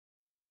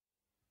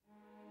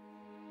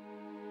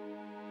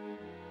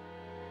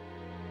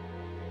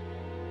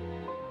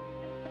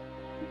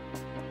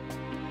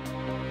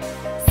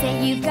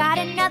You've got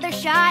another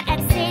shot at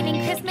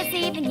saving Christmas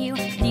Eve, and you.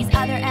 These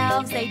other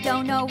elves, they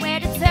don't know where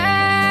to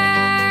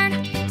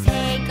turn.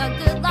 Take a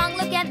good long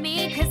look at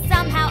me, 'cause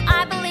somehow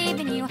I believe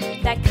in you.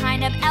 That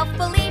kind of elf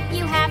belief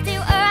you have to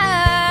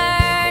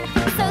earn.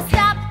 So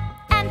stop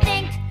and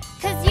think,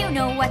 'cause you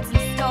know what's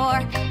in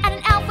store. And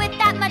an elf with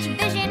that much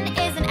vision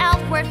is an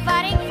elf worth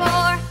fighting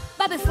for.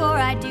 But before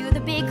I do the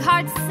big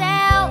hard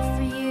sell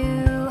for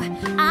you,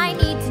 I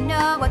need to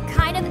know what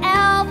kind of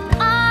elf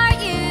are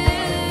you?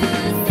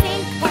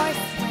 Sink or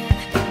swim,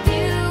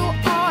 do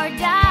or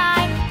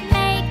die,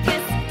 make a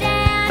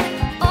stand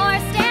or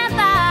stand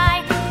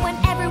by. When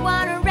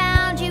everyone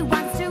around you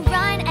wants to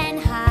run and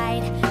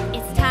hide,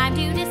 it's time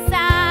to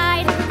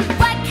decide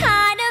what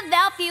kind of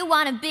elf you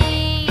want to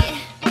be.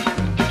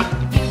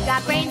 You've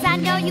got brains, I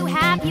know you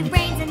have. You've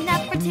brains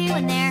enough for two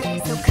in there.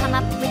 So come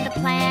up with a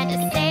plan to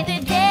save the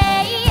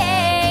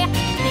day.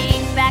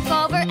 Think back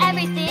over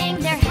everything.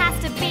 There has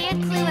to be a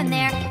clue in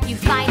there. You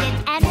find it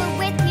and we're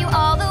with you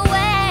all the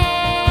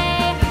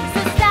way. So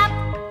stop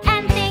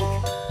and think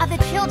of the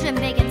children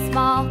big and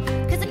small,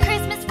 'cause a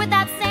Christmas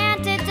without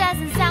Santa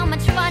doesn't sound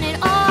much fun at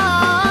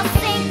all.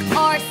 Sink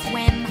or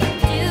swim,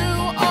 do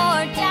or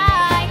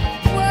die,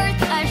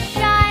 worth a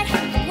shot,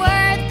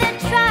 worth a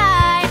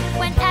try.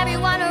 When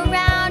everyone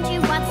around you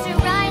wants to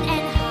run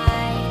and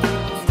hide,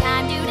 it's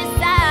time to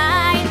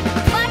decide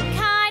what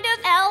kind of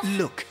elf.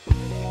 Look,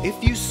 if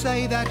you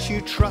say that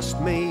you trust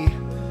me,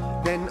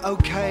 then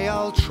okay,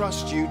 I'll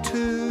trust you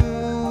too.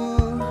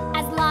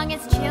 As long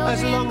as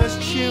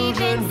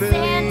children believe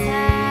in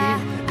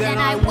Santa, then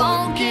I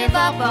won't give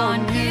up on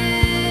you.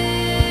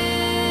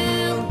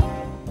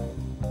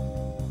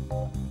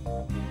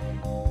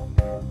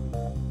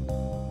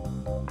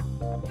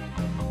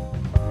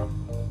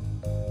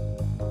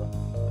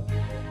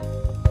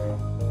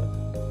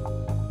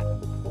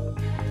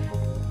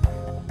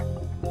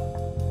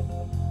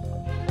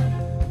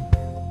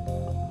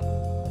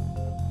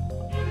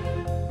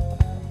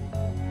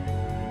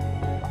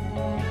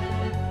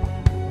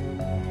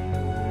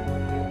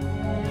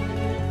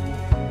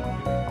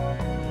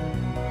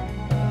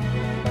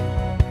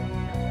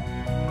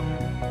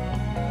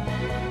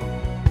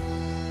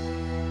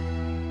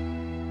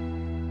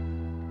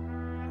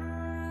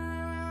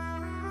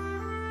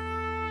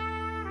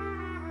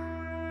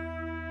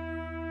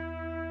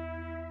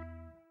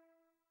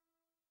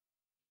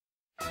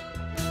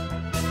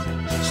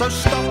 So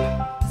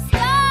stop!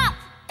 Stop!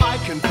 I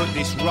can put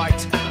this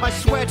right. I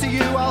swear to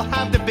you I'll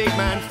have the big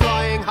man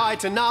flying high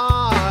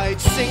tonight.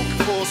 Sink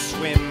or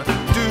swim,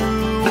 do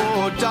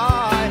or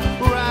die,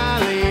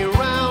 rally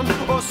round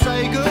or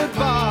say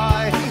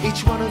goodbye.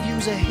 Each one of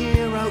you's a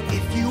hero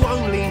if you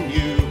only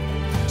knew.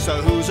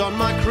 So who's on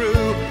my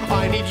crew?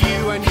 I need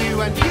you and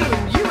you and you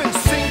and you, and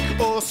sink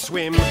or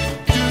swim,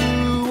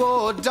 do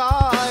or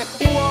die.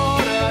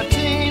 What a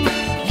team!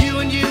 You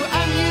and you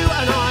and you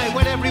and I.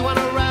 When everyone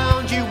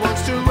around you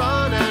wants to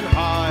run and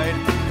hide,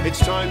 it's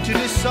time to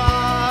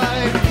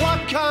decide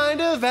what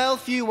kind of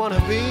elf you want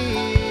to be.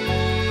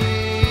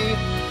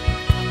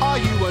 Are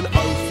you an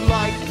oaf